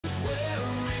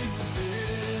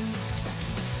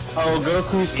Oh,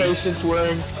 Goku's patience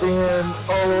wearing thin.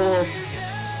 Oh.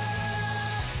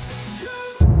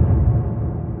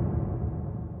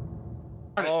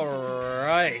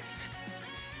 Alright.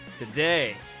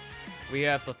 Today, we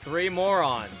have the three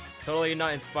morons, totally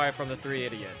not inspired from the three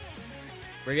idiots,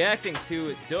 reacting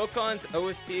to Dokkan's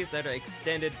OSTs that are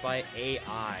extended by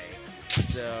AI.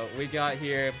 So, we got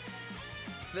here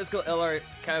Physical LR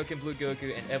Kaioken Blue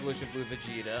Goku and Evolution Blue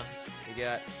Vegeta. We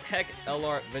got Tech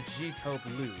LR Vegito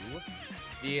Blue,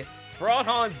 the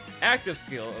Fronton's Active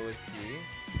Skill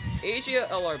OST, Asia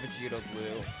LR Vegito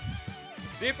Blue,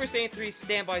 Super Saiyan 3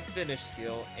 Standby Finish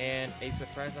Skill, and a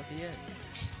surprise at the end.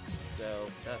 So,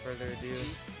 without further ado,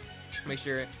 make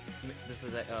sure this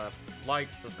is a like,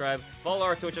 subscribe, follow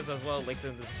our Twitches as well, links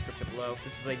in the description below.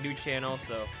 This is a new channel,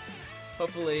 so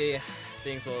hopefully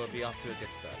things will be off to a good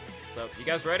start. So, you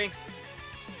guys ready?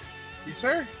 Yes,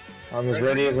 sir. I'm as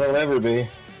ready as I'll ever be.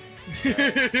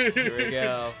 Right, here we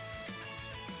go.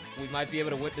 We might be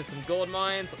able to witness some gold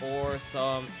mines or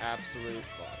some absolute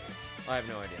fodder. I have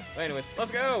no idea. But anyways,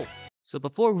 let's go! So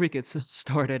before we get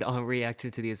started on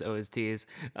reacting to these OSTs,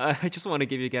 I just want to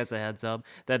give you guys a heads up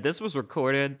that this was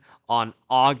recorded on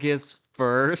August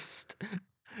 1st,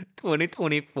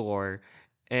 2024.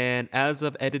 And as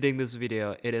of editing this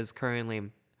video, it is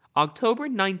currently October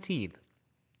 19th.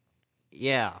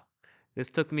 Yeah, this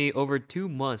took me over 2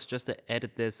 months just to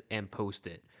edit this and post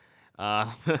it.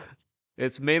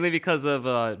 It's mainly because of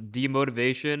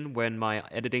demotivation when my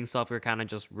editing software kind of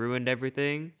just ruined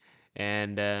everything.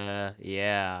 And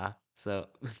yeah, so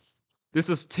this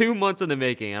is 2 months in the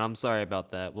making, and I'm sorry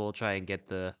about that. We'll try and get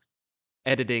the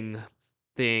editing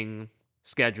thing,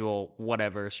 schedule,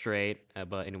 whatever straight.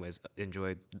 But anyways,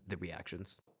 enjoy the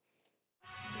reactions.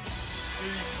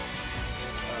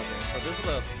 Okay, so this is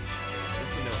the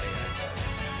no AI part.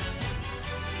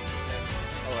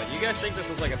 Oh, do you guys think this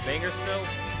is like a banger still?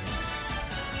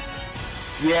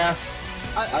 Yeah.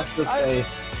 I've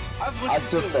listened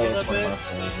to it a little bit,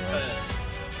 but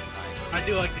I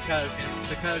do like the Kaioken.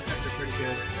 The Kaiokens are pretty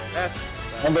good.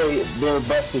 And they're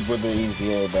busted with their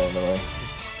easy A, by the way.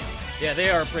 Yeah, they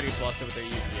are pretty busted with their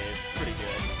easy A's. Pretty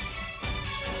good.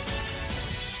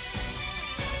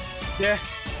 Yeah.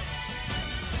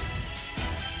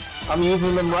 I'm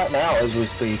using them right now as we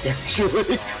speak, actually.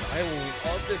 God, I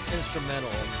love this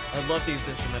instrumental. I love these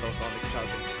instrumentals on the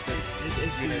Kaioken.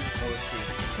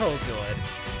 So good.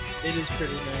 It is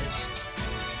pretty nice.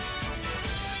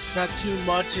 Not too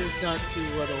much, and it's not too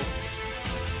little.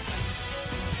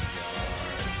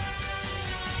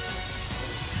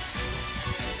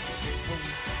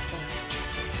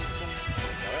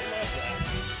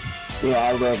 Yeah,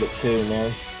 I love it too,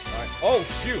 man. Alright. Oh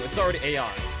shoot, it's already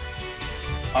AI.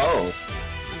 Oh.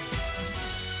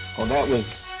 Well, that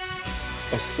was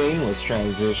a seamless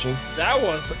transition. That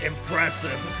was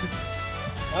impressive.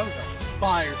 That was a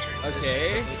fire transition.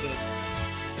 Okay.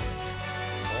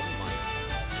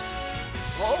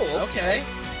 Oh, okay.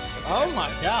 Oh my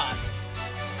god.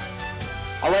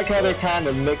 I like how they're kind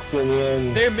of mixing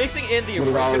in. They're mixing in the what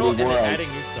it original and already then was. adding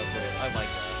new stuff to it. I like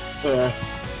that. Yeah.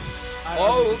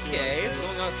 Oh, okay.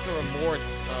 It's going on to a more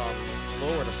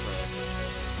lowered approach.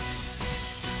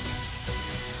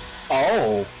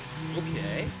 Oh.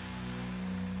 Okay.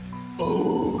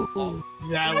 Oh,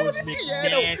 that was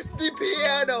McNasty. The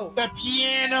piano! The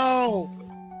piano!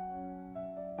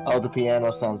 Oh, the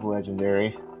piano sounds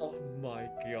legendary. Oh my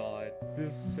god.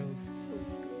 This sounds so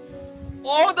good.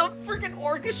 Oh, the freaking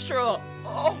orchestra!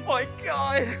 Oh my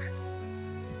god!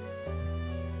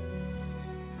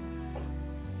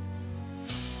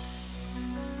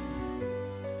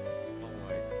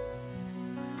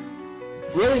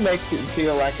 Really makes it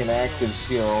feel like an active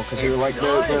skill, because they're like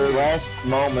their last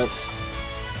moments.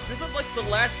 This is like the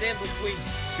last stand between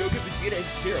Goku, Vegeta, and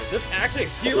Kira. This actually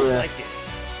feels like it.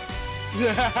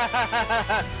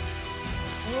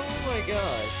 Oh my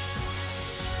god.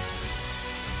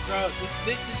 Bro, this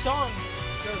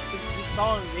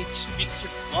song makes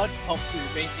your blood pump through your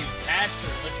veins even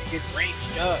faster, like you get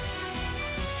raged up.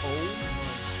 Oh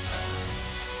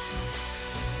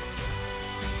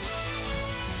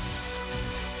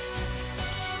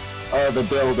Oh, the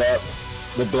build up.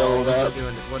 The build up.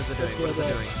 What is it doing? What is it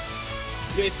doing?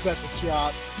 It's about to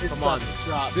drop. It's Come about on. to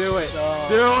drop. Do it. So...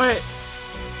 Do it.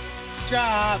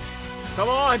 Drop. Come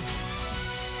on.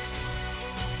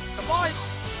 Come on.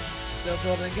 Still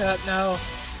building up now.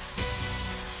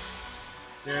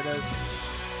 There it is.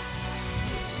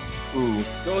 Ooh.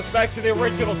 Goes back to the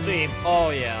original theme. Oh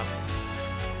yeah.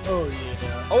 Oh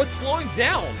yeah. Oh, it's slowing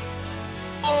down.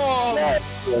 Oh. That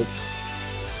was...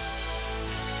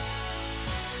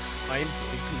 I am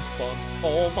getting goosebumps.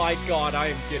 Oh my god, I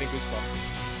am getting goosebumps.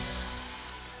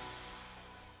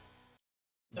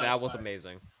 That was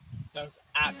amazing. That was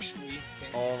actually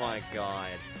fantastic. Oh my god.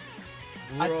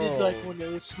 I Bro. did like when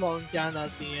it was slowing down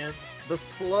at the end. The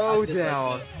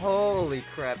slowdown, like holy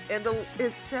crap! And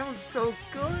it sounds so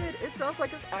good. It sounds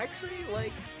like it's actually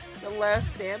like the last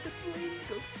stand between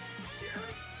Goku.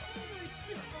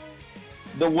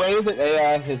 The way that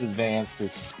AI has advanced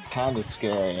is kind of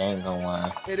scary. I ain't gonna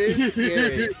lie. It is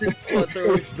scary, but the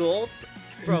results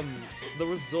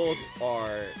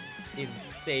are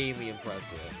insanely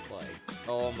impressive. Like,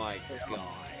 oh my god.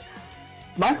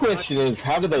 My question is,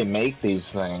 how do they make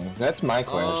these things? That's my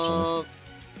question.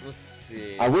 Let's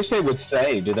see. I wish they would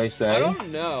say. Do they say? I don't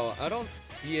know. I don't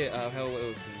see it how it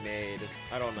was made.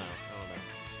 I don't know.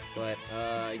 But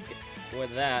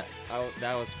with that,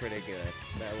 that was pretty good.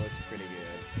 That was pretty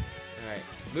good. All right,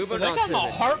 moving on. That got to my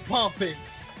the heart pumping.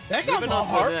 That got my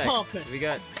heart pumping. We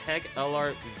got Tech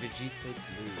LR Vegeta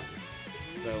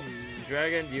Blue. So,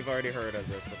 Dragon, you've already heard of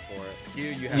this before. Q,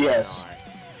 you have Yes. not.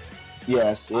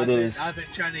 Yes, it is. I've been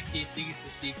trying to keep these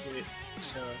a secret,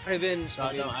 so I don't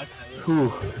actually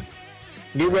Whew.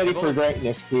 Get ready for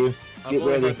greatness, Q. I've Get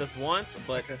only ready. heard this once,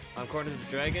 but according to the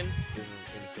Dragon, this is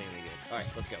insanely good. Alright,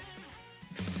 let's go.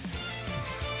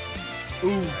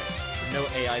 Ooh. Right. No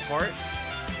AI part.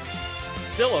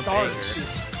 Still a banger.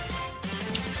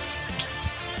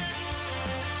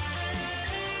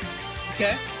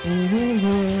 Okay.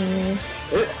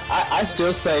 I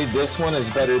still say this one is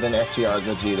better than SGR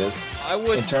Vegeta's. I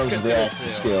would in terms of the acting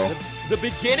skill. The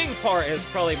beginning part is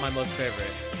probably my most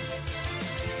favorite.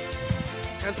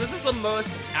 Because this is the most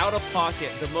out of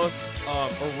pocket, the most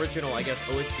original, I guess,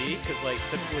 OST. Because like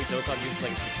typically Dokkan uses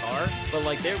like guitar, but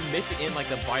like they're mixing in like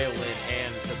the violin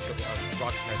and the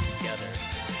rock guitar together,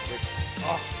 which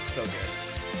so good.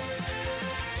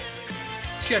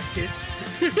 Chef's kiss.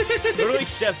 Literally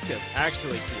chef's kiss,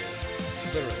 actually here.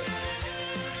 Literally.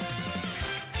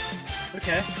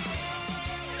 Okay.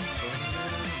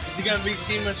 Is it gonna be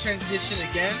seamless transition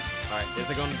again? Alright, is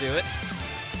it gonna do it?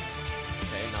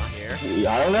 Okay, not here.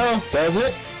 I don't know. Does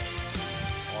it?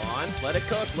 On, let it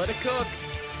cook, let it cook.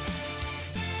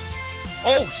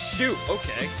 Oh shoot,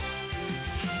 okay.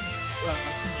 Well,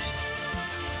 that's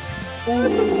Ooh.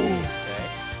 Okay.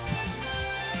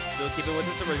 Still keeping with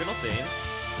its original theme.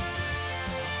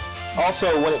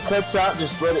 Also, when it cuts out,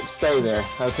 just let it stay there,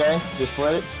 okay? Just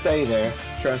let it stay there.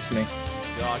 Trust me.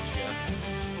 Gotcha.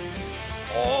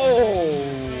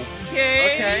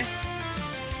 Okay. Okay.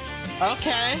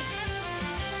 Okay.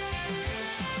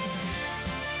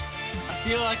 I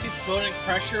feel like it's building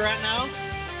pressure right now.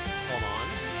 Hold on.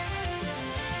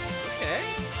 Okay.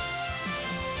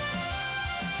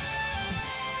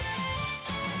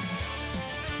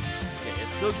 Okay,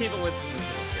 it's still keeping with its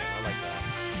original theme. I like that.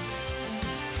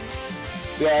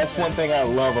 Yeah, that's one thing I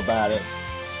love about it.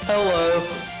 Hello.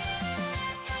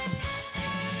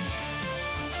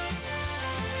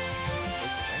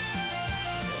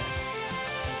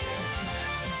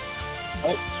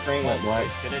 Oh, screen went black.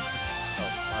 Did it?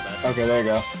 Oh, my bad. Okay, there you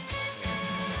go.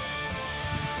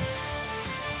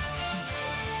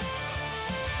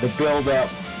 The build up.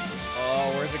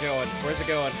 Oh, where's it going? Where's it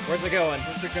going? Where's it going?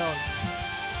 Where's it going?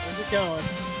 Where's it going?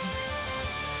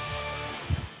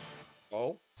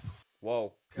 Oh.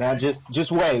 Whoa. Now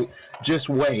just wait. Just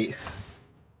wait.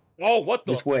 Oh, what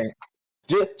the? Just wait.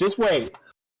 Just wait.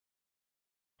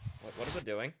 What is it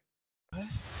doing?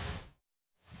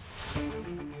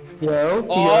 Yo.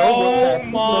 Oh yo,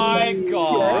 my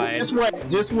god. Just wait.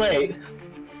 Just wait.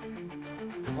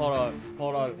 Hold on.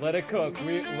 Hold on. Let it cook.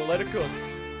 We'll let it cook.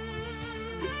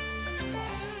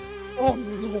 Oh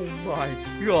my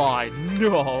god.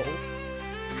 No.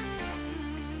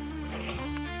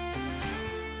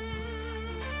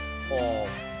 Oh.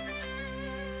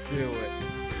 Do it.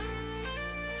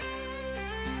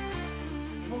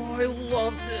 Oh, I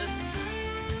love this.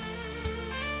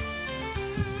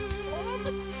 Oh,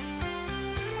 the...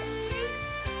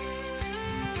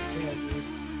 Yeah, dude.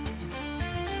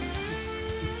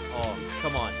 Oh,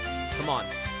 come on. Come on.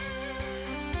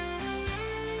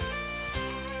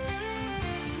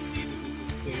 Dude, this is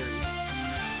very...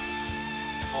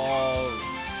 Oh,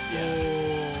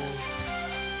 yes.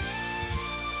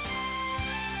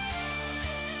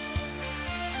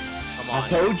 Come on. I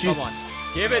told you. Come on.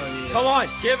 Give it. Oh, yeah. Come on.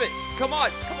 Give it. Come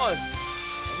on. Come on.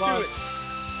 Come on. Do it.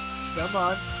 Come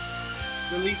on.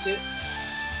 Release it.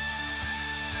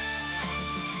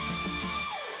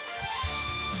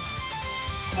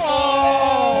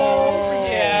 Oh,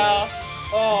 yeah.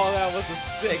 Oh, that was a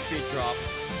sick beat drop.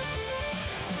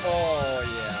 Oh,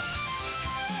 yeah.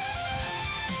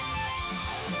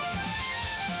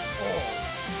 Oh,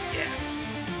 yeah.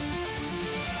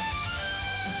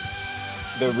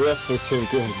 The riffs are too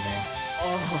good, man.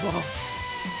 Oh.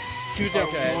 Dude, that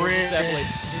Okay, ran.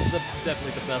 this is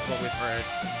definitely the best one we've heard.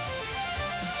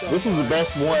 So This is the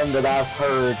best one that I've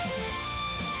heard.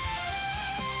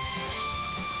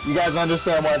 You guys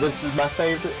understand why this is my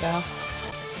favorite now?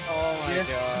 Oh my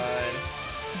god.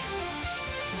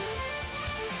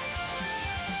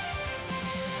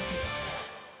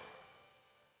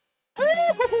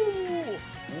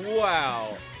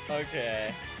 Wow.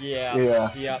 Okay. Yeah.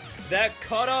 Yeah. Yep. That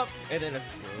cut up, and then a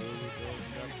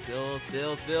slow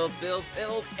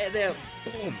build, and then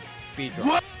boom, speed drop.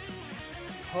 What?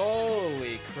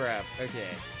 Holy crap. Okay.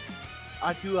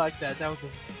 I do like that. That was a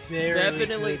very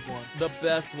Definitely good one. the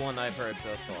best one I've heard so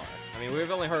far. I mean,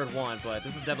 we've only heard one, but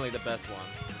this is definitely the best one.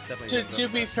 Definitely To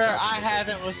be fair, I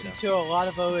haven't listened to a lot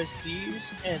of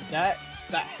OSTs, and that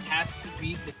has to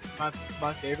be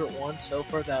my favorite one so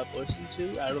far that I've listened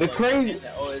to out of The like crazy- the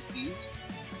OSTs.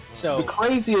 So The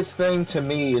craziest thing to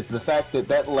me is the fact that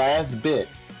that last bit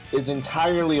is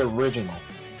entirely original.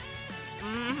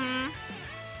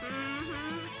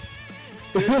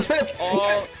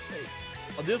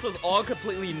 This was all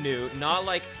completely new, not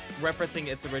like referencing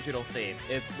its original theme.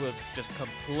 It was just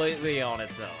completely on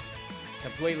its own,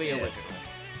 completely original.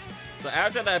 So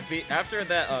after that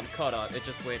cut up, it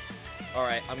just went, all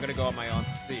right, I'm gonna go on my own.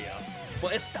 See ya.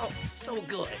 But it sounds so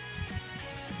good.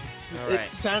 All right.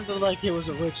 it sounded like it was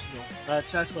original.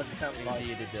 That's what it sounded like.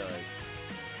 Indeed, it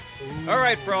does. All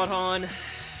right, Fraudhon.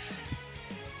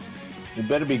 You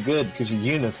better be good, because your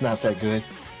unit's not that good.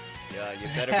 Yeah, you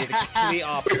better be the complete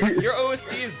opposite. Your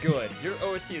OST is good. Your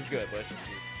OST is good, but it's just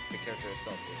the character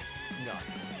itself is not.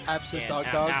 Absolute And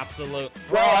dog. Absolute.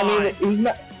 Well, I mean,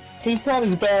 fraud. he's not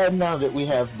as bad now that we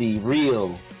have the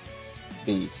real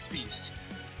Beast.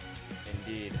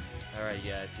 Indeed. All right,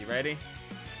 you guys, you ready?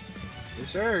 Yes,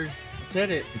 sir. Let's hit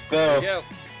it. Here we Go. go.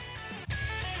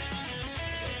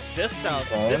 This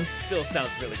still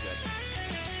sounds really good.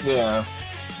 Yeah.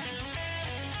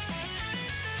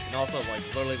 And also, like,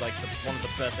 literally, like, one of the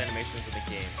best animations in the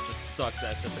game. It just sucks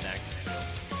that it's just an action skill.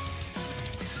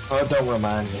 Oh, don't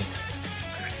remind me.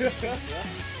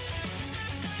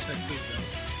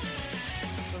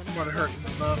 I'm gonna hurt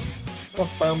enough. Bum,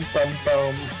 bum, bum,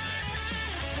 bum.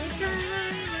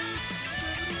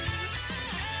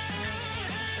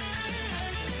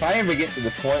 If I ever get to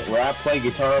the point where I play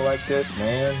guitar like this,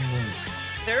 man.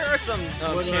 There are some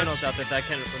What channels else? out there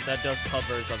that does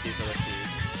covers of these other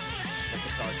tunes. Like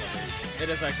guitar covers. It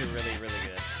is actually really, really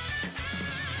good.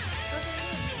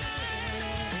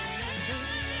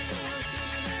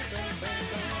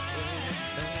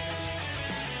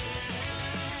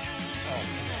 Oh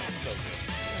man, so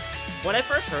good. When I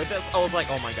first heard this, I was like,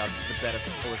 oh my god, this is the best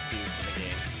OSTs in the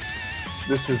game.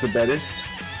 This is the best.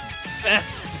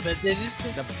 Best! But it is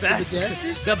The best!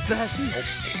 The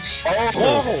best! Oh!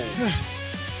 Whoa!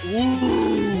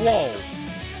 Ooh. Whoa!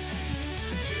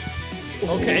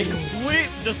 Okay, completely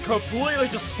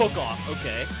just took off,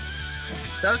 okay.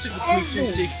 That was a complete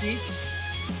 360.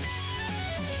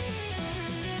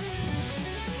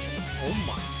 Oh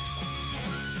my.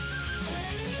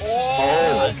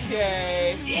 Oh,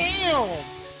 okay. Damn!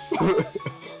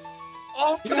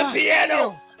 Oh, for the God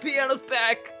piano! Piano's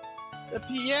back! The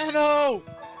piano!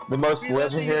 The most We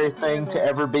love to hear legendary the thing piano. to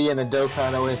ever be in a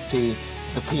Dokkan OST,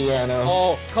 the piano.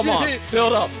 Oh, come on,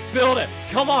 build up, build it,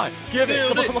 come on, give it,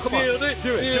 Build come on, come on, build it,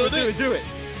 do it, build do it, do it.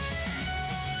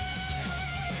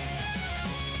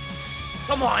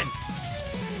 Come on!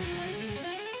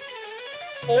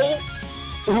 Oh!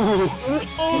 Ooh.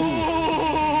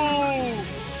 Oh!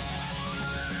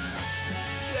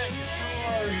 That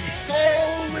guitar!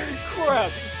 Holy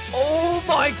crap! Oh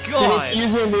my And god! it's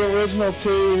using the original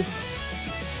too.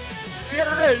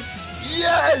 Yes!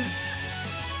 Yes!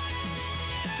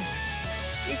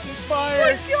 This is Oh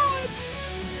fire! my god!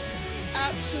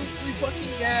 Absolutely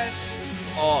fucking gas!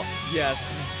 Oh, yes,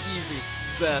 easy,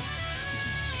 best. This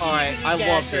is Alright, easily I gas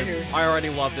love right this. here. I already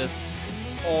love this.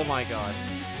 Oh my god.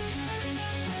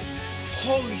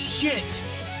 Holy shit!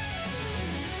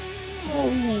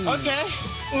 Oh. Okay.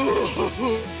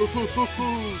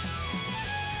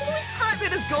 Holy crap,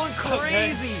 it is going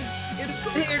crazy! It is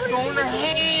going It is crazy! going to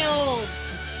hell!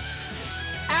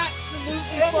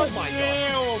 Absolutely Oh fucking my God.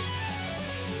 hell!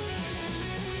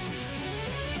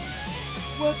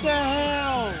 What the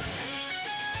hell?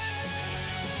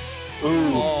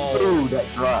 Ooh, Oh. ooh, that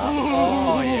drop.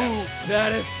 Oh yeah,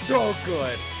 that is so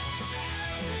good.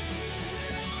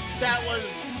 That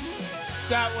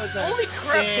was a Holy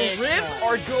crap, sick the riffs shot.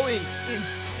 are going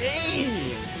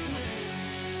insane.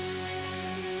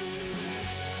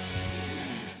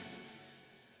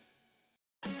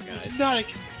 I was Guys, not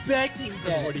expecting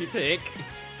that. what do you think?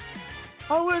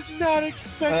 I was not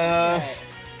expecting that.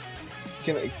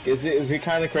 Is it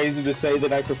kind of crazy to say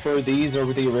that I prefer these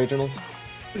over the originals?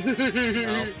 No,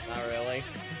 not really.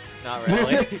 Not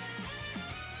really.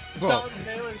 Bro, Something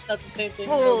new and it's not the same thing.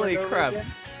 holy over and over crap. again.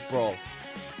 Bro,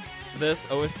 this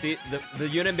OST, the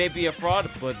unit may be a fraud,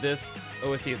 but this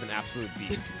OST is an absolute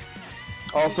beast.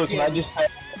 Also, can I just say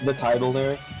the title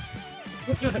there?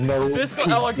 No. Fiscal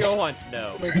Ella Gohan.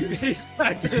 No. He's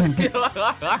back to the skill.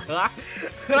 I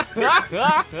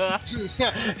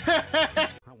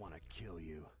want to kill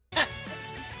you.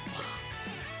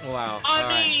 Wow. I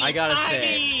Alright, mean, I gotta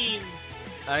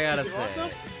Is it wrong, say, though?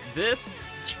 this.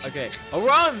 Okay,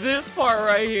 around this part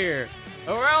right here,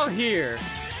 around here.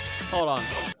 Hold on.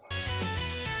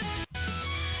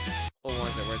 Oh,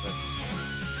 where's it?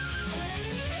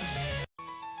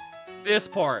 This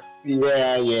part.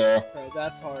 Yeah. Bro,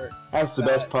 that part. That's the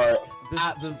best part. This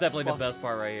is definitely the best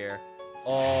part right here.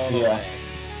 All the way.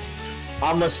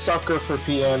 I'm a sucker for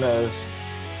pianos.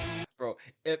 Bro,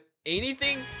 if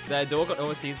anything that Dokkan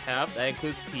OSTs have that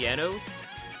includes pianos,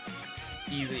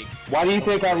 easy. Why do you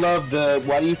think I love the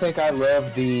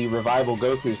revival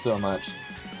Goku so much?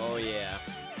 Oh yeah.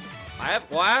 I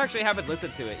actually haven't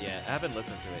listened to it yet.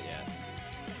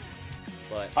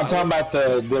 But I'm talking about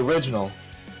the original.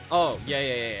 Oh,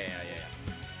 yeah.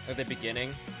 At the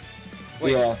beginning.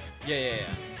 Wait. Yeah. Yeah.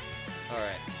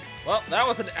 Alright. Well, that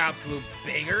was an absolute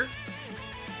banger.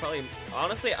 Probably,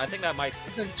 honestly, I think that might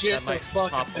Isn't just a fucking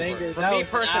top banger. over. For That me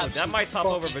was an personally, that absolute might top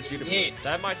over fucking Vegeta Blue. hit.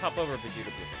 That might top over Vegeta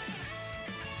Blue.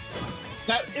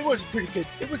 It was pretty good.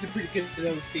 It was a pretty good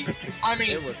OST. I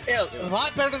mean, It was a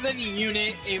lot better than the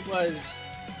unit. It was.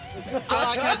 I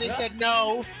like how they said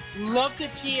no. Love the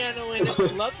piano in it.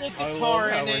 Love the I guitar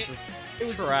love how in we're it. just It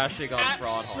was trashing on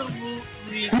Broadhawk.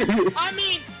 absolutely. I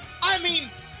mean,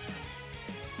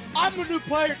 I'm a new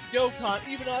player to Dokkan,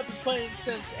 even though I've been playing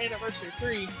since Anniversary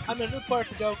 3. I'm a new player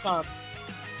to Dokkan,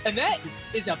 and that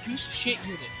is a piece of shit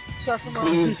unit. Sorry for my.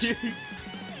 Please,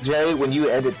 Jay, when you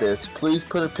edit this, please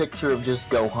put a picture of just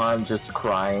Gohan just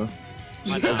crying.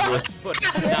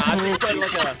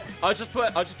 I'll just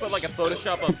put like a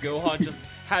Photoshop of Gohan just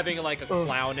having like a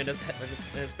clown in his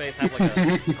face, have like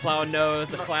a clown nose,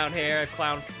 the clown hair,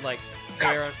 clown like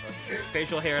hair,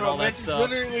 facial hair, and all that Man's stuff.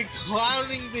 literally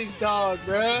clowning this dog,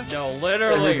 bruh. No,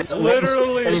 literally.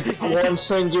 And he's got one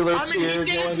singular I mean, he tear did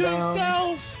it going to down.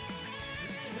 himself.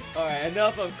 Alright,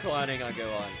 enough of clowning on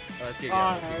Gohan. Let's get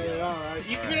going. Alright.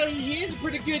 You know, he is a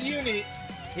pretty good unit.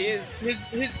 His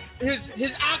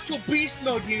actual beast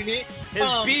mode unit. His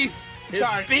beast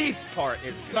sorry. beast part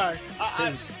is good. Sorry,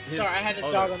 His sorry, I had a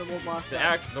other- dog on the move monster.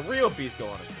 The real beast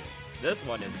Gohan is good. This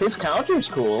one is His counter's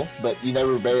cool, but you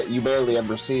barely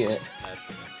ever see it. That's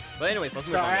true. But anyways, let's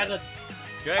move Sorry, I on. had a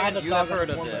Dragon, you have dog on heard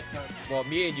the of one this. last time. Well,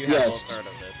 me and you Yes. have both heard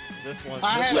of this. This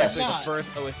I is have actually not. the first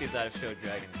OST that I've showed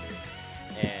Dragon to.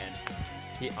 And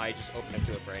I just opened up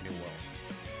to a brand new world.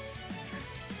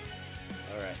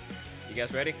 Alright. You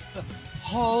guys ready?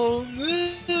 whole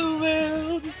new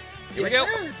world. Here we Yes, go.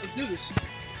 sir. Let's do this.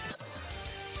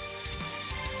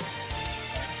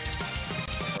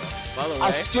 By the I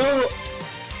way,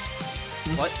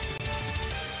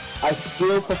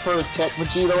 still prefer Tech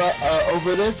Vegeta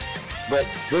over this, but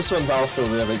this one's also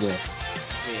really good.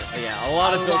 yeah, a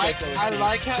lot of I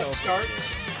like how it so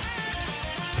starts.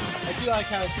 I do like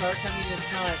how it starts. I mean, it's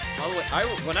not. By the way,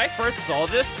 when I first saw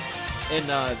this in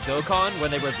Dokkan,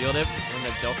 when they revealed it in the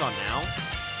Dokkan Now,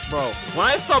 bro, when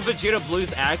I saw Vegeta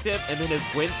Blue's active and then his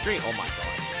win screen, oh my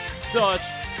god, such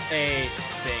a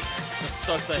thing. It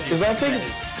sucks that Because I think- his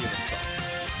unit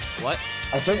sucks. What?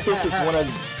 I think this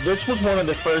was one of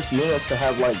the first units to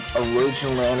have like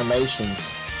original animations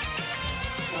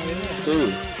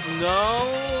too.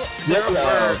 No, there No.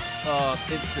 were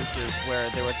instances where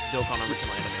there were Dokkan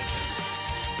original animations.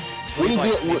 We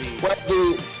Like, did, maybe- but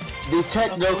the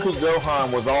Tech Goku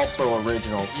Gohan was also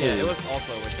original too. Yeah, it was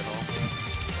also original.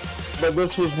 But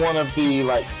this was one of the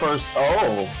like first.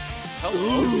 Oh,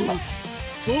 Hello.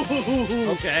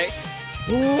 Ooh. Okay.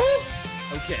 Ooh.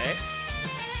 Okay.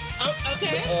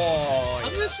 Okay. Oh.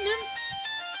 I'm yeah. listening.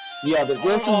 yeah, but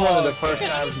this is one of the okay. first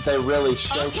times that they really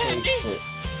showcased Okay. it.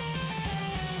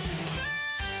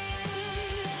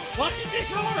 Watch it this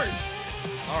hard.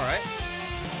 All right.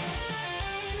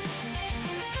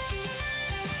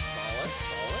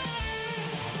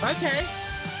 Solid. Okay.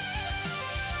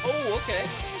 Oh, okay.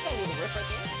 Got a little riff right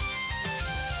there.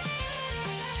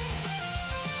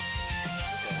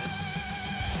 Okay.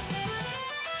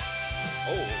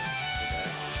 Oh. Okay.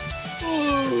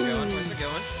 Ooh. Where's it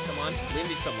going? Come on, lead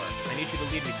me somewhere. I need you to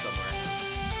lead me somewhere.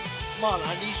 Come on, I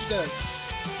need you to.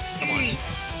 Come on.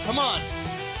 Come on.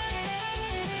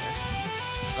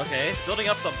 Okay, building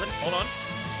up something. Hold on.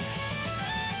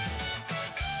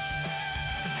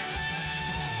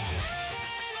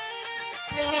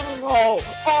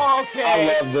 Oh, okay.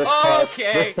 I love this part.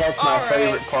 Okay. This part's my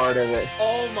favorite part of it.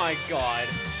 Oh my god.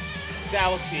 That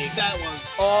was peak. That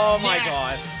was. Oh my nasty.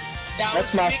 god.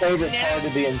 That's my favorite part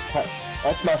of the entire.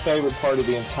 That's my favorite part of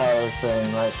the entire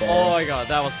thing right there. Oh my god,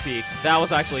 that was peak. That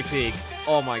was actually peak.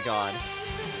 Oh my god.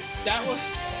 That was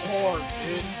hard,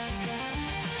 dude.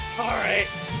 Alright.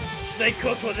 They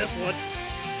cooked with this one.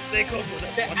 They cooked with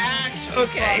this The one. action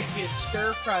Okay. fucking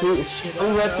stir fry Who this shit who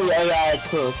up, let bro. the AI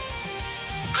cook?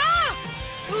 Ah!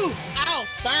 Ooh! Ow!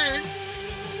 Burn!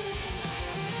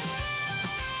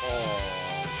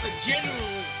 Oh. But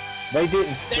genuinely, They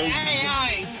didn't. the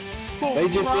AI They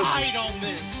just right on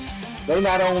this. They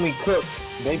not only cooked,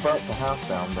 they burnt the house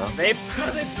down, bro. They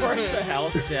burnt the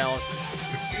house down.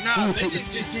 No, they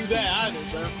didn't just do that either,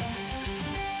 bro.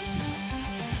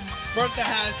 Burnt the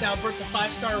house down, burnt the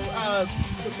five-star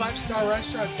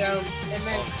restaurant down, and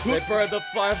then They cooked, burned the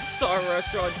 5-star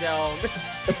restaurant down.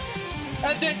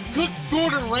 and then cooked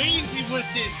Gordon Ramsay with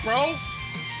this, bro.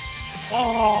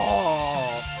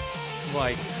 Oh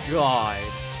my god.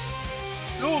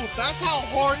 Dude, that's how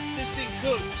hard this thing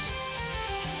cooks.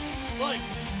 Like,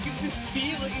 you can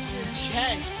feel it in your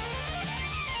chest.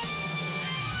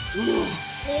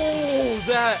 Oh,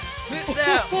 that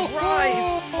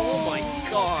rice. Oh my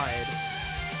god.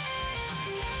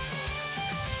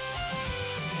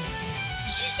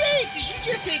 Did you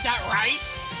just say that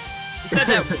rice? He said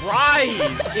that rice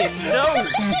in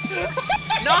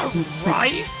not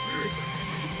rice.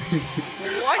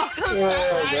 What?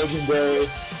 Yeah, legendary.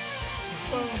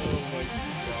 Oh my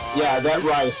god. Yeah, that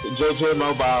rice. JJ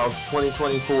Mobiles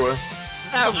 2024.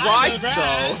 That rice though.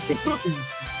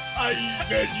 I eat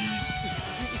veggies.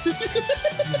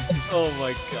 Oh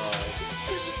my god.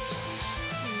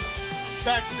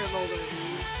 Back to the older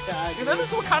guy. You know, this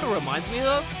is what kind of reminds me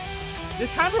of?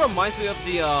 This kind of reminds me of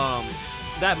the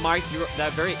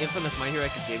that very infamous My Hero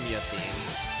Academia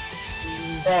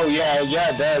theme. Oh yeah,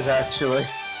 it does actually.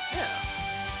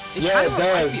 Yeah. It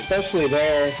does, especially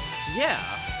there. Yeah.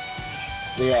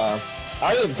 Yeah.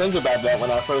 I didn't think about that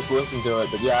when I first listened to it,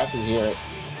 but yeah, I can hear it.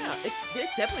 Yeah, it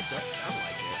definitely does sound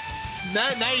like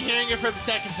it. Now you're hearing it for the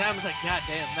second time, it's like, god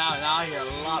damn, now I hear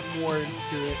a lot more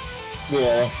into it.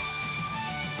 Yeah.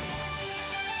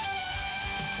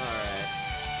 Alright.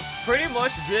 Pretty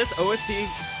much this OST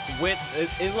went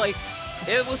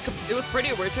it was pretty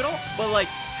original, but like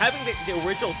having the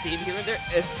original theme here and there,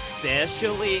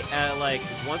 especially at like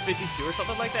 152 or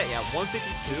something like that. Yeah, 152.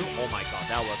 Oh my god,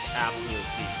 that was absolute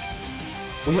peak.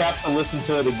 We have to listen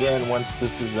to it again once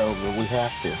this is over. We have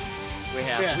to. We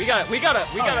have. Yeah. We gotta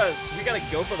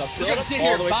go for the build up sit all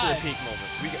here the way and to the vibe. peak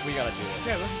moment. We gotta do it.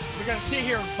 Yeah, we're gonna sit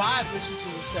here and vibe listen to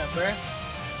this stuff, bruh.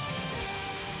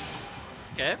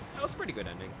 Okay, that was a pretty good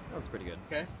ending. That was pretty good.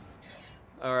 Okay.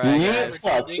 All right, Yeah, guys. it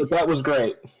sucks, but that was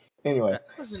great. Anyway.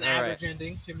 That was an All right. average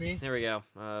ending to me. Here we go.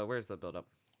 Where's the build up?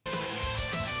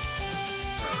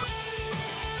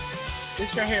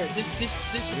 This right here, this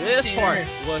This scene part right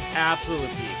here. was absolute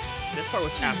peak. This part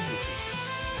was absolute peak.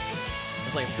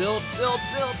 It's like build.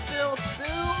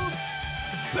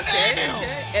 Okay, Bam!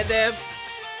 okay, and then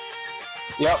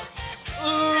Yep.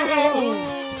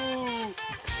 Ooh.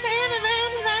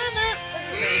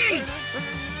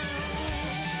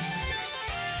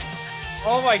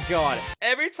 oh my god!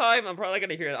 Every time I'm probably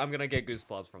gonna hear it, I'm gonna get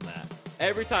goosebumps from that.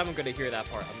 Every time I'm gonna hear that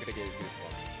part, I'm gonna get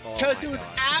goosebumps. Oh Because my it was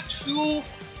God. actual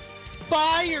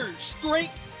fire, straight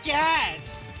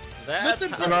gas. That's Nothing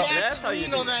how, but that's how you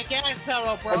gasoline do on it. that gas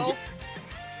pedal, bro.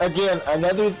 Again,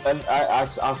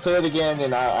 I'll say it again,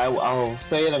 and I'll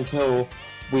say it until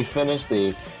we finish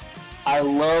these. I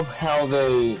love how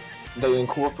they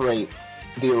incorporate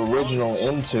the original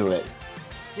into it.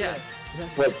 Yeah.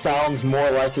 So it sounds more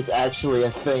like it's actually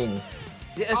a thing.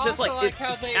 Yeah, it's just Also like, like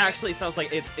how it they- actually sounds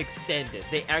like it's extended.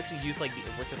 They actually use like the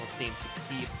original theme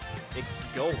to keep it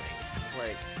going.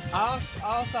 Like,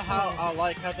 I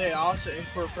like how they also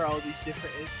incorporate all these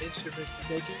different instruments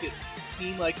to make it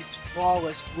seem like it's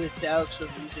flawless with the actual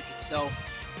music itself.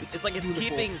 it's like it's beautiful.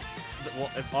 keeping.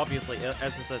 Well, it's obviously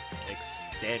as it says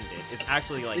extended. It's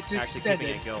actually like It's actually extended.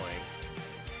 keeping it going.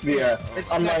 Yeah.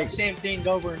 It's I'm not like- the same thing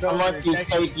over and over. Unlike these It's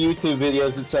actually- fake YouTube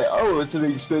videos that say, "Oh, it's an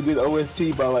extended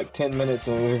OST by like 10 minutes,"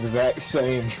 and the exact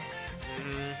same.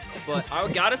 But I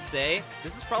gotta say,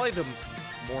 this is probably the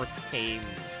more tame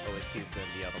OSTs than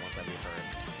the other ones that we've heard.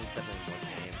 This is definitely more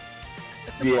tame.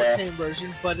 It's a more Yeah. tame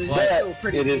version, but it is But still a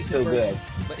pretty it is decent still version.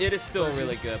 good. But it is still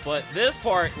really good. But this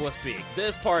part was peak.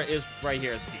 This part is right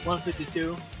here is peak.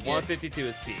 152. 152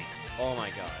 is peak. Oh my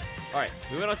god. Alright,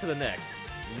 moving on to the next.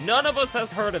 None of us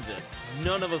has heard of this.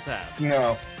 None of us have.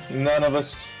 No, none of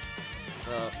us.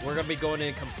 We're gonna be going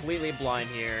in completely blind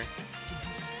here.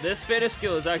 This finish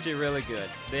skill is actually really good.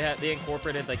 They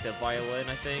incorporated like the violin,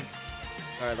 I think,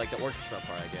 or like the orchestra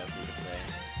part, I guess you could say.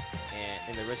 And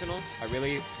in the original, I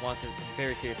really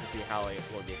very curious to see how it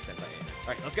will be extended by it.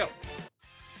 All right, let's go.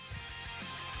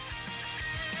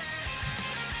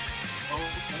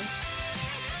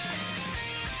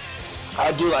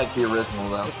 I do like the original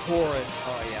though. The chorus.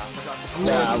 Oh yeah, I forgot the chorus.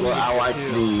 Yeah, I like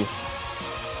too.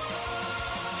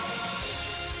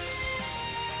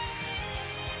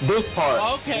 This part.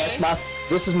 Okay.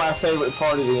 This is my favorite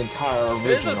part of the entire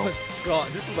original.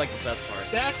 This is like the best part.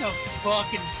 That's a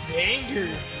fucking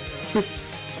banger.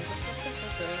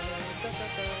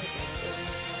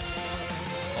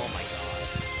 Oh my god.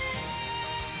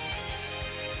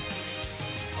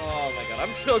 Oh my god.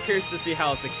 I'm so curious to see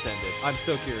how it's extended. I'm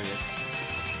so curious.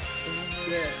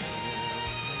 Yeah.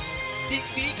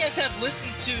 So you guys have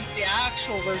listened to the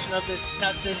actual version of this,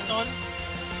 not this one?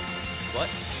 What?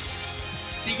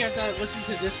 So you guys listened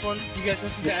to this one? You guys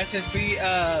listened to SSB?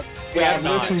 Yeah,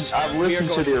 I've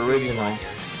listened to the original.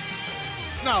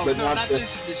 No, But not not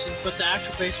this- this edition, but the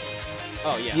actual base one.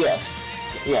 Oh yeah. Yes.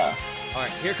 Yeah. All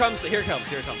right. Here it comes.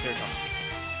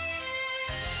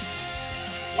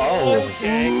 Oh.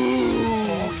 Okay.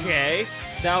 Okay.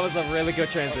 That was a really good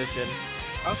transition.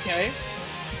 Okay.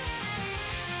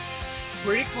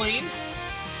 Pretty clean.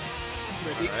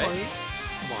 Pretty Alright. clean.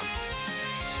 Come on.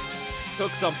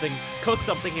 Cook something. Cook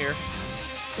something here.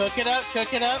 Cook it up,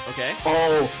 cook it up. Okay.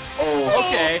 Oh.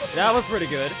 Okay. That was pretty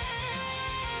good.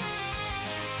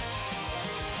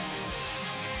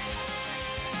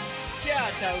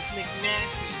 God, that was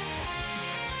McNasty.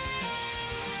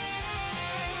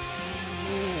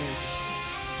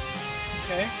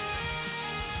 Okay.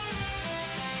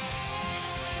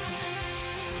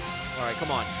 All right.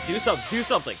 Come on. Do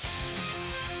something.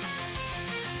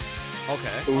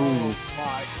 Okay. Ooh. Oh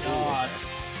my god.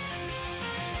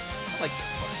 I like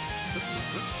this part. This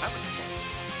I like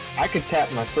this I could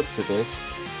tap my foot to this.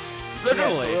 part.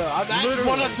 Literally. Yeah, I'm actually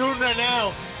what I'm doing right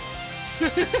now.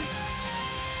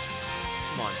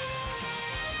 Come on.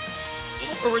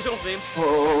 Original theme.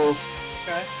 Oh.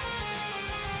 Okay.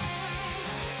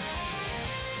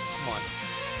 Come on.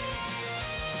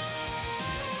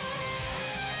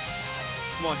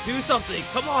 Come on, do something.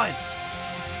 Come on.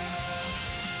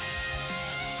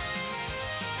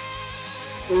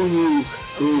 Ooh.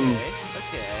 Ooh.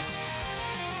 Okay.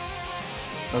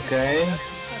 Okay.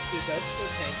 That's not too bad. It's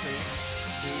still tanky.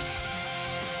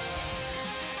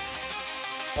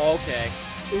 Okay.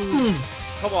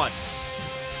 Come on.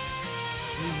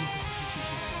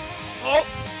 Oh.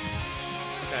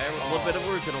 Okay, a little bit of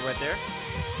original right there.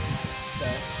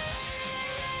 Okay.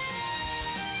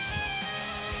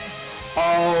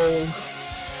 Oh.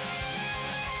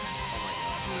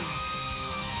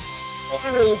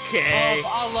 Okay.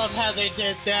 Oh, I love how they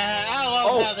did that. I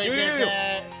love how they did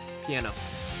that. Piano.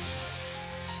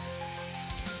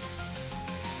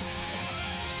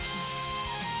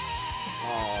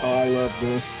 Oh, I love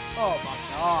this. Oh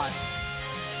my god.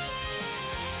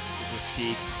 This is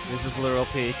peak. This is literal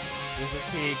peak. This is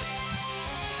peak.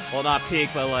 Well, not peak,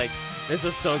 but like, this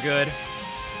is so good.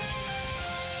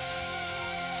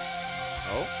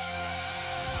 Oh.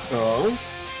 Oh.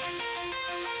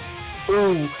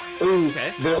 Ooh. Ooh.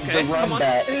 Okay, The okay, run come on.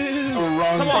 back. The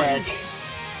run Come on. back.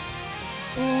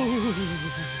 Ooh.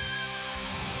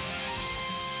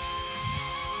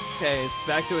 Okay, it's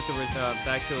back to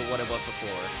back to what it was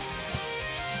before.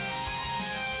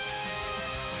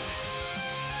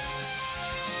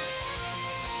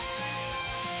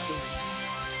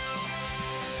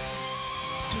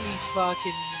 Really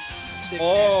fucking sick.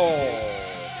 Oh,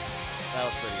 nasty that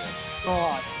was pretty good. dude.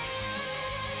 God.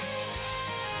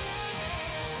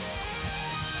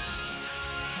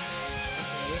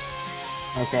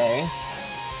 Okay.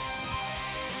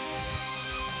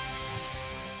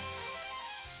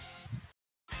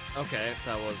 Okay,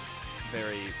 that was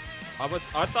very.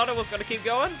 I thought it was gonna keep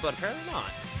going, but apparently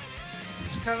not.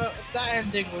 It's kind of that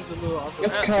ending was a little awkward.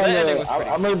 It's That kind ending of. was pretty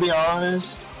I'm gonna be honest.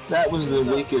 That was the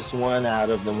weakest one out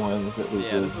of the ones that we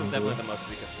Yeah, did. this is definitely the most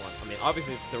weakest one. I mean,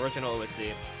 obviously the original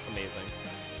OST, amazing,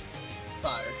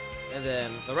 Fire. and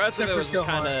then the rest Except of it for was Skill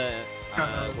just kind of.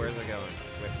 Kinda. Where's it going?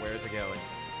 Where's it going?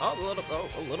 Oh,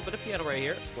 a little bit of piano right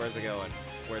here. Where's it going?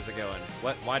 Where's it going?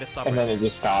 What? Why to stop? And Right then it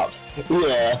just stops.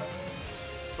 Yeah.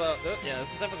 So yeah,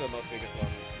 this is definitely the most weakest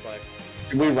one. But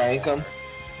Did we rank them?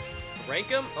 rank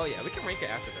them? Oh yeah, we can rank it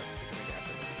after this. We can rank it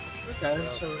after this. Okay,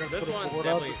 so we're gonna This put a one's board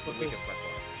up definitely and put the the- weakest by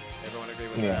far. Everyone agree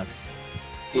with Yeah. that?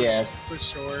 Yes. For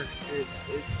sure.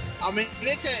 I mean,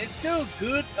 it's still a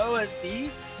good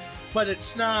OST, but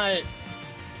it's not.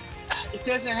 It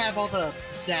doesn't have all the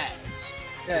pizzazz.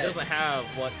 It doesn't have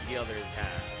what the others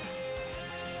have.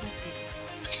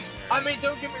 I mean,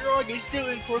 don't get me wrong, it still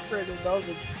incorporated all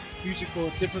the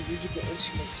different musical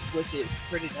instruments with it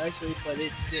pretty nicely, but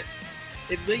it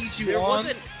leads you on,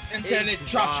 and then it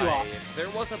drops you off. There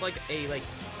wasn't like a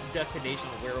destination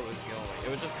where it was going.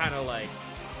 It was just kind of like,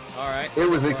 all right. It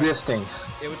was existing.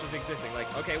 It was just existing. Like,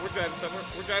 okay, we're driving somewhere.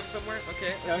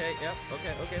 Okay. Yep.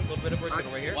 Okay. A little bit of work right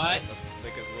here. What? Let's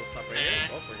make a little stop right here.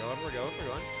 Oh, we're going.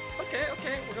 Okay.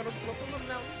 We're gonna look a little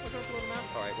mountain.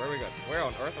 All right, where are we going? Where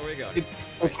on earth are we going?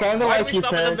 It's kind of like your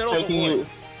parents taking you.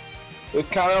 It's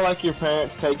kind of like your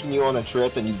parents taking you on a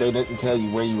trip and they didn't tell you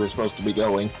where you were supposed to be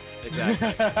going.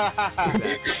 Exactly.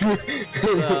 So,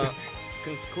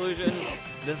 conclusion: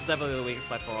 this is definitely the weakest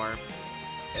by far.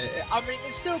 I mean,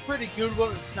 it's still a pretty good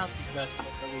one. It's not the best one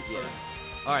that we've heard.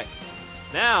 All right,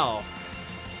 now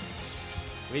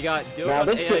we got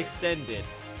Dokkan AI Extended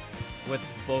with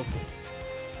vocals.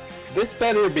 This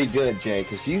better be good, Jay,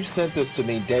 because you sent this to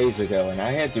me days ago, and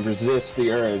I had to resist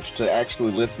the urge to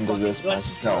actually listen to this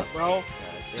myself. Bro.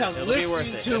 It'll be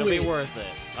worth it. It'll be worth it.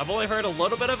 I've only heard a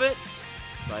little bit of it,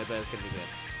 but I bet it's gonna be good.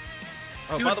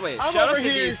 Oh, dude, by the way, shout out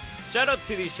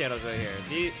to these channels right here.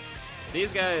 These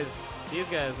guys are the guys. These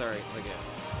guys are the guys.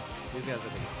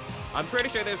 I'm pretty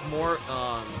sure there's more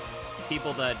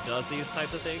people that does these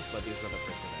types of things, but these are the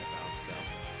first one I found. So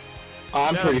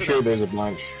I'm pretty sure there's a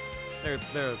bunch. They're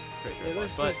pretty sure.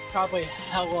 There's probably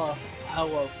hella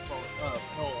Alright.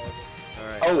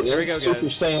 Oh, there we go, Super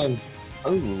guys. Saiyan.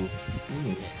 Oh.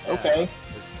 Okay.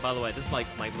 By the way, this is my #1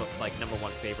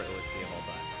 favorite OST of all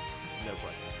time. No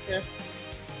question. Yeah.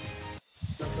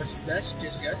 No questions asked,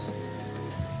 just guess.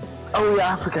 Oh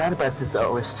yeah, I forgot about this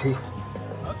OST.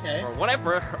 Okay. When I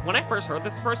first heard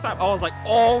this the first time, I was like,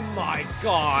 oh my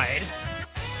god.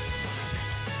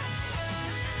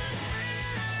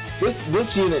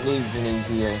 This unit needs an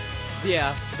easy A.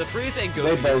 Yeah, the Frieza and Goku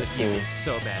They both need do. it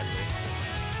so badly.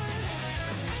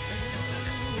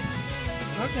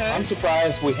 Okay. I'm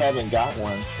surprised we haven't got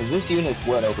one, because this unit's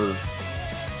what, over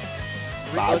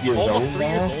 5 years old Almost 3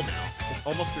 years now? old now. It's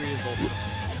almost 3 years old now.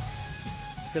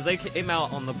 Because they came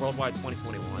out on the Worldwide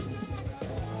 2021.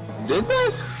 Did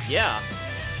they? Yeah.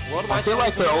 Worldwide I feel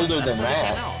like they're older than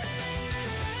that.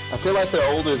 I feel like they're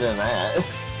older than that.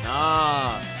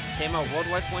 Nah. Came out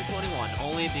Worldwide 2021.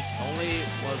 Only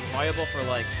was viable for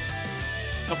like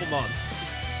a couple months.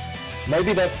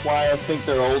 Maybe that's why I think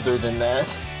they're older than that.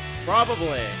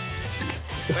 Probably.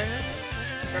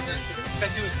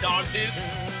 Because he was dog dude.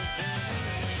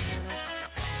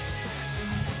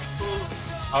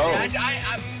 Oh.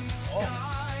 Oh.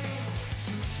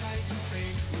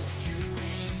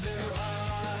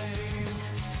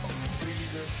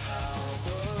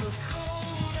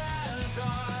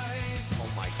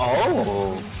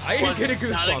 Oh. I didn't get a Was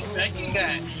not goosebump. expecting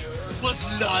that. Was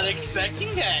not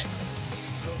expecting that.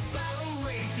 That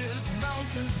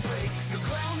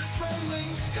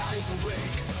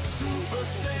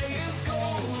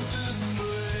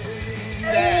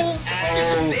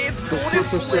Oh, the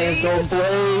Super Saiyan Golden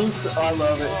Blaze. I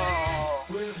love it.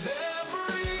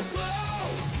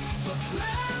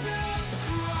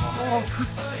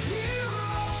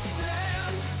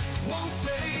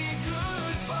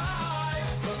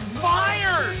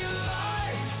 fire!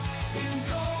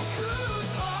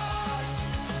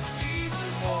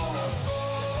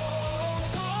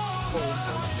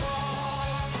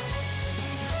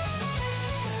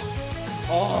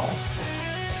 Oh.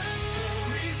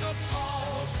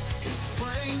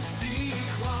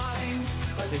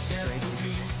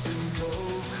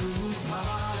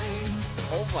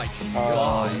 Oh my god.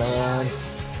 Oh man.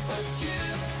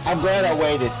 I'm glad I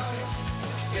waited.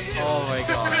 Oh my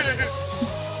god.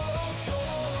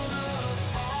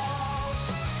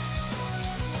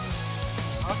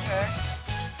 Okay.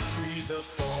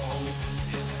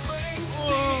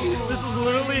 This is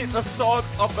literally a song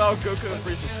about Goku and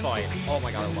Frieza's fight. Oh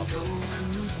my god, I love it.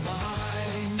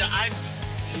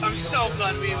 I'm so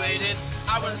glad we waited.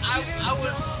 I was on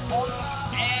the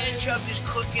edge of just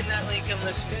clicking that link and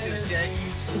listening to it, Jay.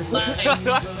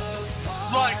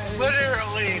 Like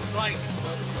literally, like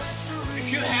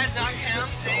if you had not come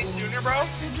any sooner, bro,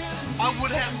 I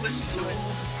would have listened to it.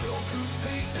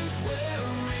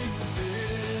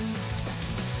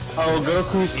 Oh,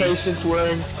 Goku's patience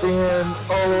wearing thin.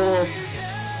 Oh.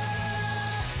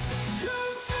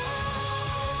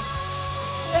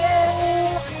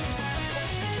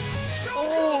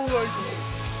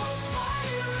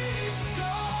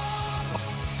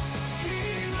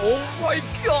 Oh my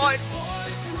god!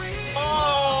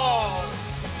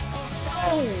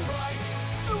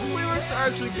 lyrics are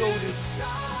actually goated.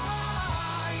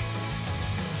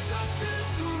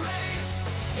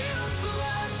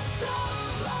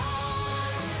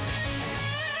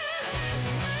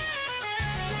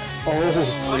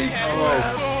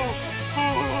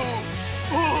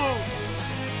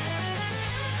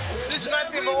 This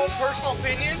might be my own personal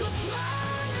opinion.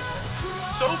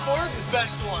 So far, the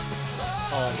best one.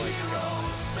 Oh my god.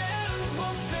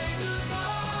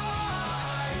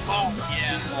 Oh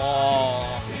yeah.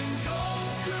 Oh.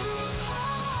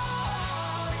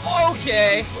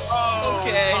 Okay. Oh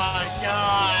Okay. my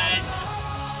god.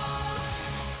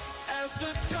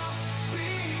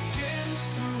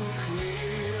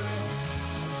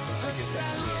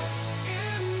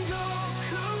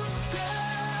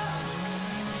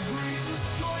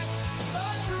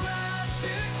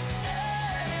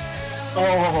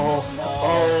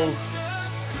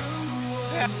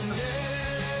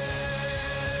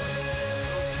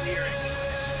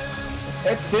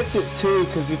 It fits it too,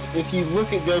 because if you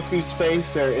look at Goku's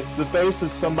face there, it's the face of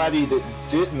somebody that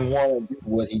didn't want to do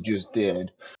what he just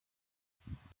did.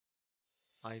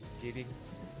 I'm getting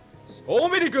so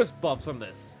many goosebumps from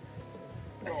this.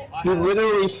 He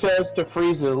literally says to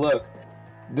Frieza, "Look,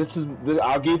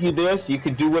 I'll give you this. You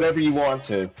can do whatever you want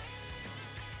to."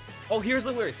 Oh, here's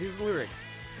the lyrics. Here's the lyrics.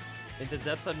 In the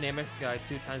depths of Namek sky,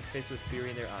 2 times faced with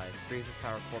fury in their eyes. Frieza's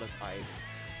power cold as ice.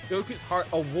 Goku's heart,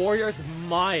 a warrior's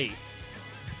might.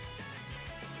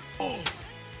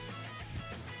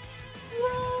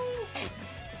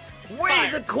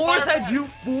 Wait, the chorus had "you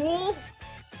fool"?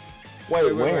 Wait,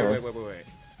 Wait. where? Wait.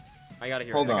 I gotta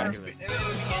hear Hold it. I on. gotta hear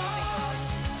this.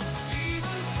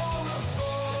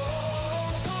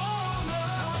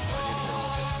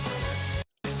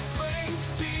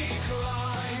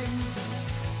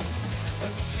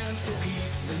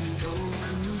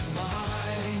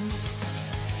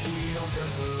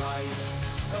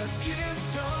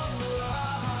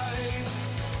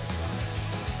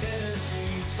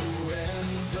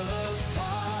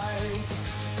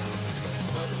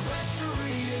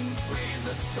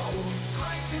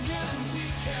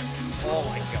 Oh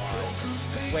my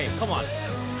god. Wait, come on.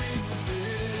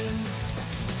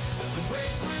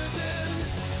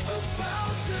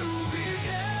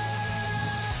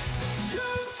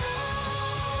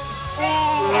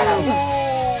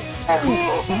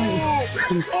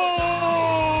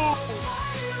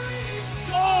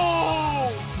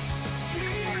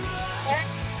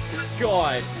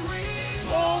 God.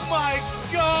 Oh my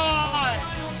god!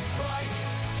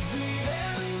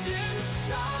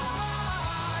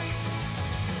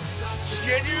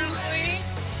 Genuinely?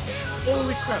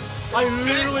 Holy crap. I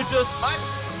literally just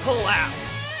collapsed.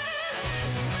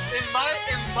 In my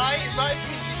opinion,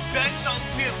 best song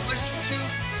we have listened to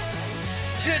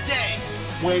today.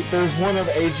 Wait, there's one of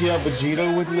AGL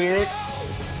Vegeta with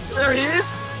lyrics? There he is?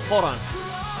 Hold on.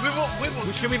 We will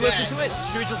Should we do listen that. to it?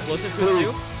 Should we just listen to it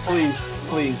too?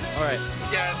 Please. Alright.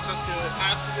 Yes, let's do it.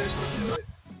 After this, we'll do it.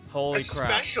 Holy A crap.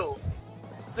 special.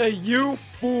 You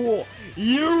fool!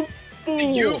 You fool!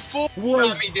 You fool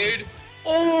Was- me, dude.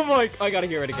 Oh my! I gotta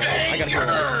hear it again. I gotta hear it.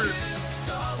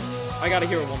 I gotta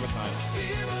hear it one more time.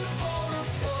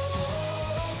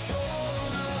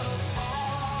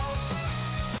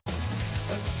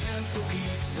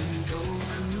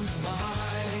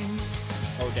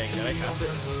 Oh dang! Did I pass it?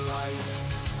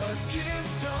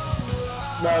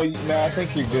 No, I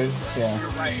think you're good. Yeah. You're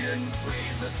right here.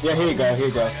 Yeah, here you go.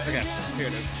 Okay, here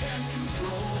it is.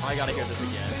 I gotta hear this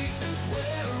again.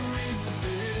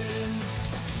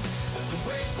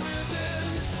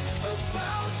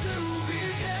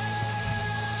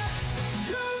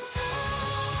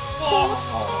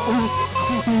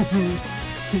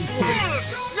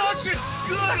 Such a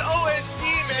good OST,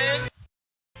 man.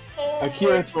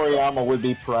 Akira Toriyama would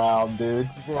be proud, dude.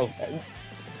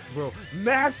 Bro,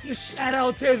 massive shout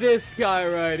out to this guy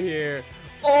right here.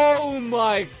 Oh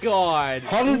my god.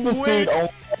 How does this dude only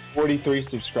have 43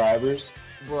 subscribers?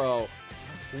 Bro,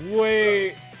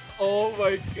 wait. Oh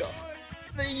my god.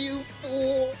 You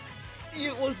fool.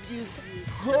 It was used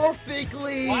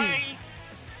perfectly. Why?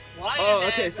 Oh,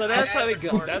 okay, so that's how we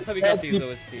got. That's how we got these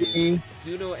OSTs.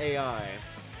 Pseudo AI.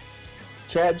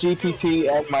 ChatGPT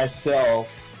and myself.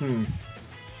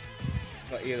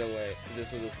 But either way,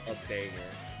 this was a banger.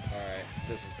 Alright,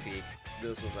 this is peak.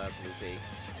 This was absolute peak.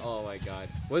 Oh my god.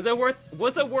 Was it worth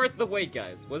the wait,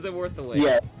 guys? Was it worth the wait?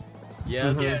 Yeah.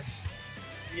 Yes?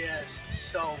 Yes,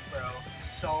 so, bro.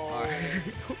 So.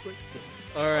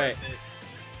 Alright.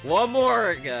 One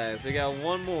more, guys. We got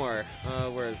one more.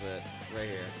 Where is it? Right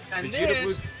here. And Vegeta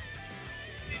this.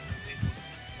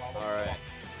 Alright.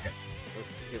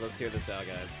 Let's hear this out,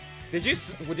 guys.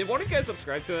 Did one of you guys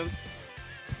subscribe to him?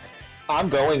 I'm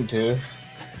going to.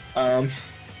 I'm just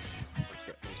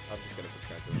gonna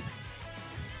subtract it.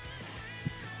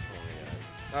 Oh my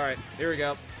god. Alright, here we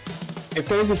go. If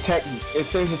there's a tech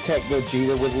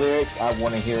Gogeta with lyrics, I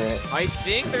want to hear it. I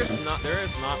think there is not much of it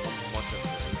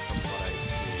from what I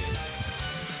see.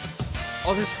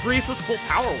 Oh, there's Frieza's full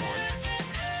power one.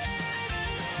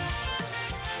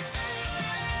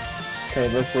 Okay,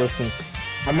 let's listen.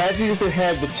 Imagine if it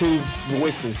had the two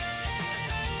voices.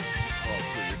 Oh,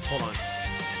 please. Hold on.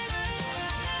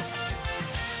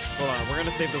 Hold on, we're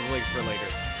gonna save the link for later.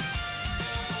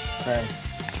 Okay.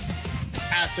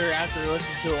 After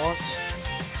listening to it once.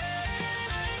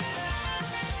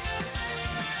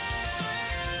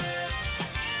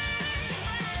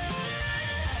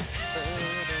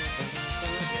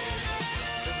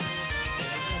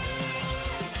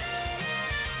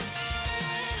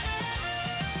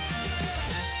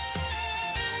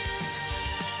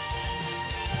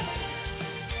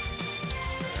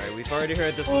 Alright, we've already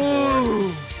heard this before.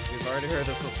 Ooh. We've already heard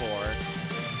this before.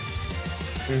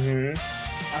 Mm-hmm.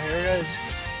 Oh, here it is.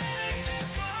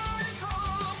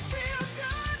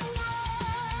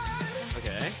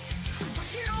 Okay.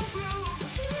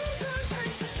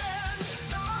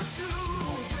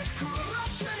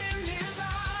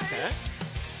 Okay.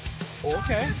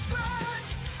 Okay.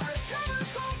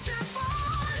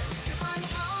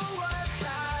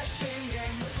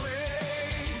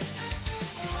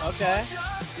 Okay.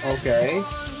 Okay.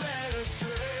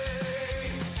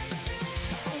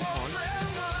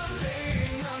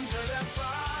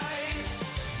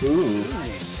 Ooh.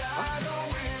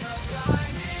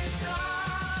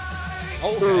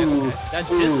 Oh, okay. Ooh. That's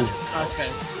Ooh. dissonant. Okay.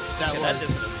 That Okay, that was.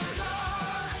 dissonant.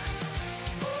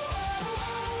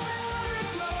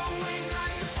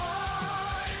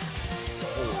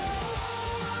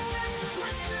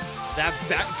 That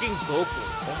backing vocal.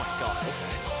 Oh my god,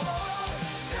 okay.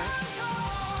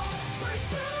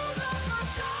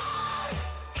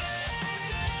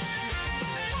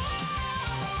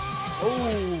 Oh,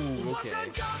 okay.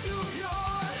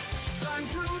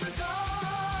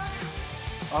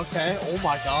 Okay. Oh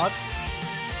my god.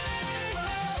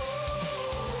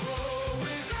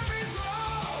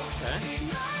 Okay.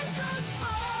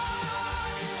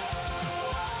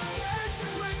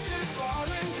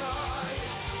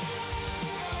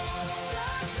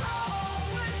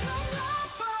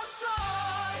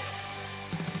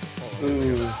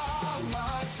 Ooh.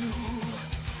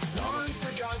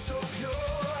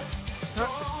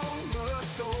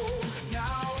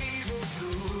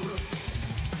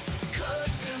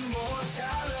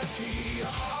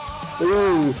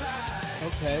 Ooh.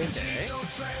 Okay.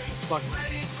 Fuck.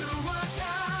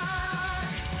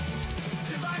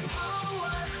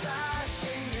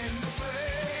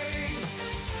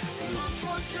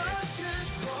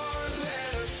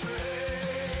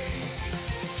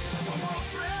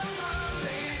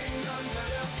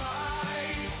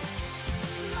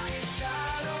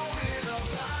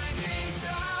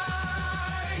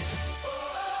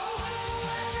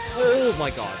 Oh my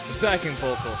god, the backing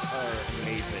vocals are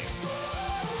amazing.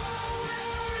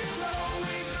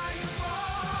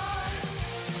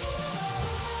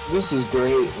 This is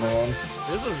great, man.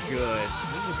 This is good.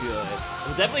 This is good.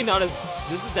 It's definitely not as.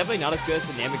 This is definitely not as good as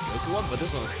the Namegoku one, but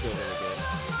this one's still really good.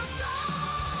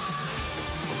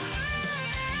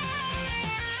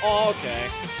 Oh, okay.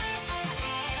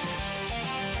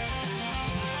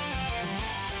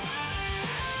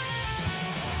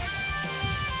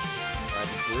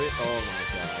 Alright, oh my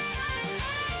god.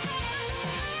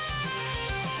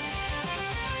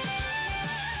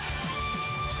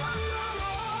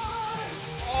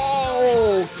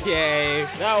 Okay,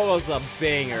 that was a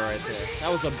banger right there.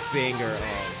 That was a banger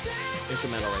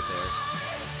instrumental right there.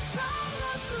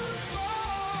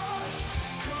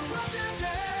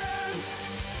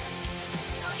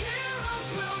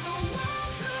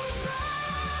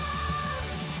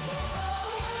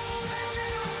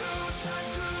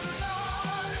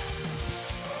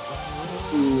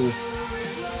 Ooh.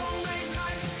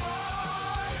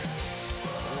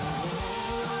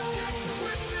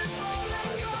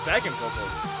 Backing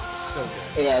vocals, so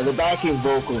good. Yeah, the backing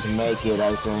vocals make it,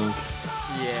 I think.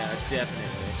 Yeah,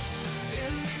 definitely.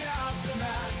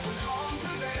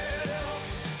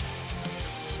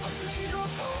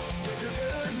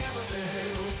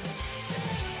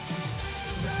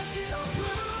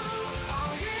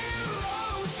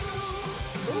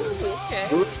 Ooh, okay.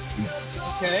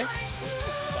 Okay.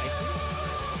 Spicy.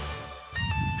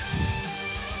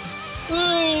 Ooh.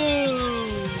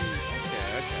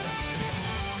 Okay.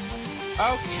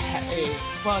 Okay.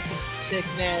 Fucking sick,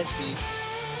 nasty.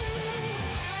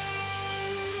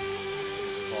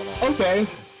 Hold on. Okay.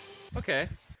 Okay.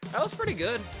 That was pretty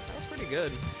good. That was pretty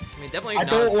good. I mean, definitely I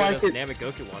not don't as good like as it. the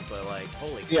Namek one, but like,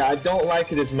 holy. Yeah, I don't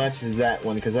like it as much as that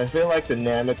one because I feel like the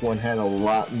Namek one had a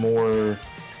lot more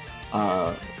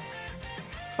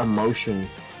emotion.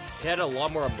 It had a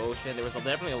lot more emotion. There was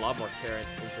definitely a lot more care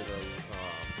into the,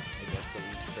 I guess the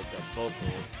vocals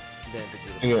than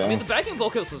the. Yeah. I mean, the backing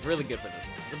vocals was really good for this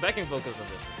one. The backing vocals of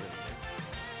this was really good,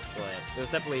 but there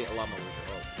was definitely a lot more.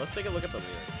 Oh, let's take a look at the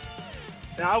lyrics.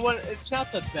 Now, it's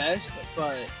not the best,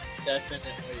 but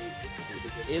definitely it's pretty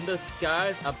good. In the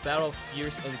skies, a battle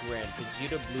fierce and grand.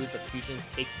 Vegeta Blue, the fusion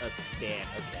takes a stand.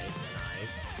 Okay,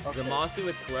 nice. Okay. Zamasu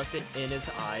with corruption in his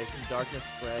eyes. Darkness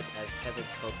spreads as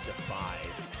heaven's hope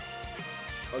defies.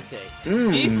 Okay,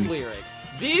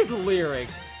 these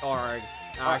lyrics are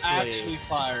actually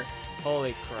fire.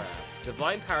 Holy crap.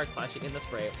 Divine power clashing in the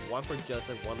fray. One for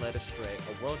justice, one led astray.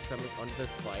 A world trembles under their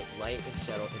flight. Light and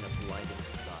shadow in a blinding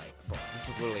sight. Bro, this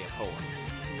is literally a poem.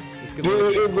 This could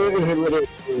Dude, be it literally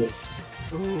is.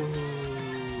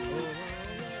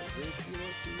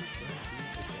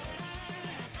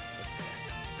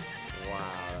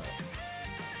 Wow.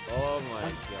 Oh my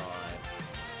god.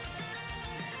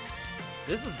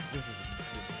 This is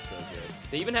so good.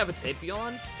 They even have a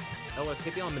Tapion? Oh, a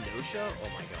Tapion Minutia? Oh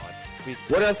my god.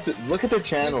 What else? Look at their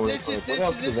channel. This What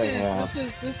else do they have?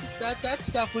 That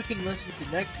stuff we can listen to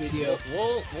next video.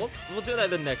 We'll do that in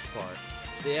the next part.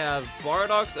 They have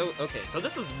Bardock's. Oh, okay, so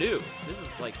this is new. This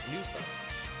is like new stuff.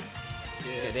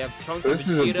 Yeah. Okay, they have Trunks This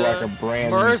and is Vegeta, like a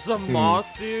brand.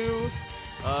 Masu,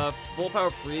 Full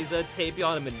Power Frieza,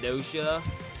 Tapion and Minutia.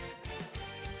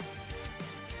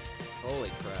 Holy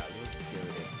crap, this is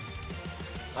good.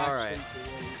 Alright,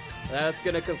 Actually, that's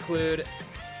gonna conclude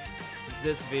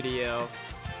this video.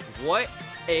 What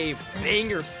a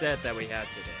banger set that we had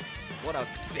today. What a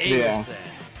banger set.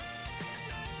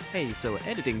 Hey, so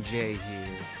Editing J here.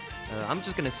 I'm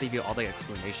just gonna save you all the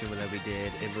explanation that we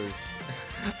did. It was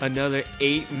another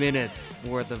 8 minutes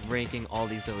worth of ranking all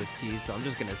these OSTs, so I'm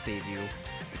just gonna save you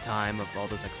the time of all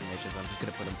those explanations. I'm just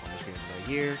gonna put them on the screen right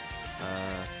here.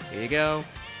 Here you go.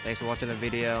 Thanks for watching the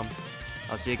video.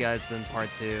 I'll see you guys in part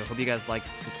 2. Hope you guys like,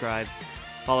 subscribe,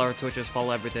 follow our Twitches,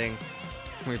 follow everything.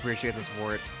 We appreciate the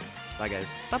support. Bye guys.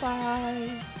 Bye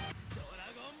bye!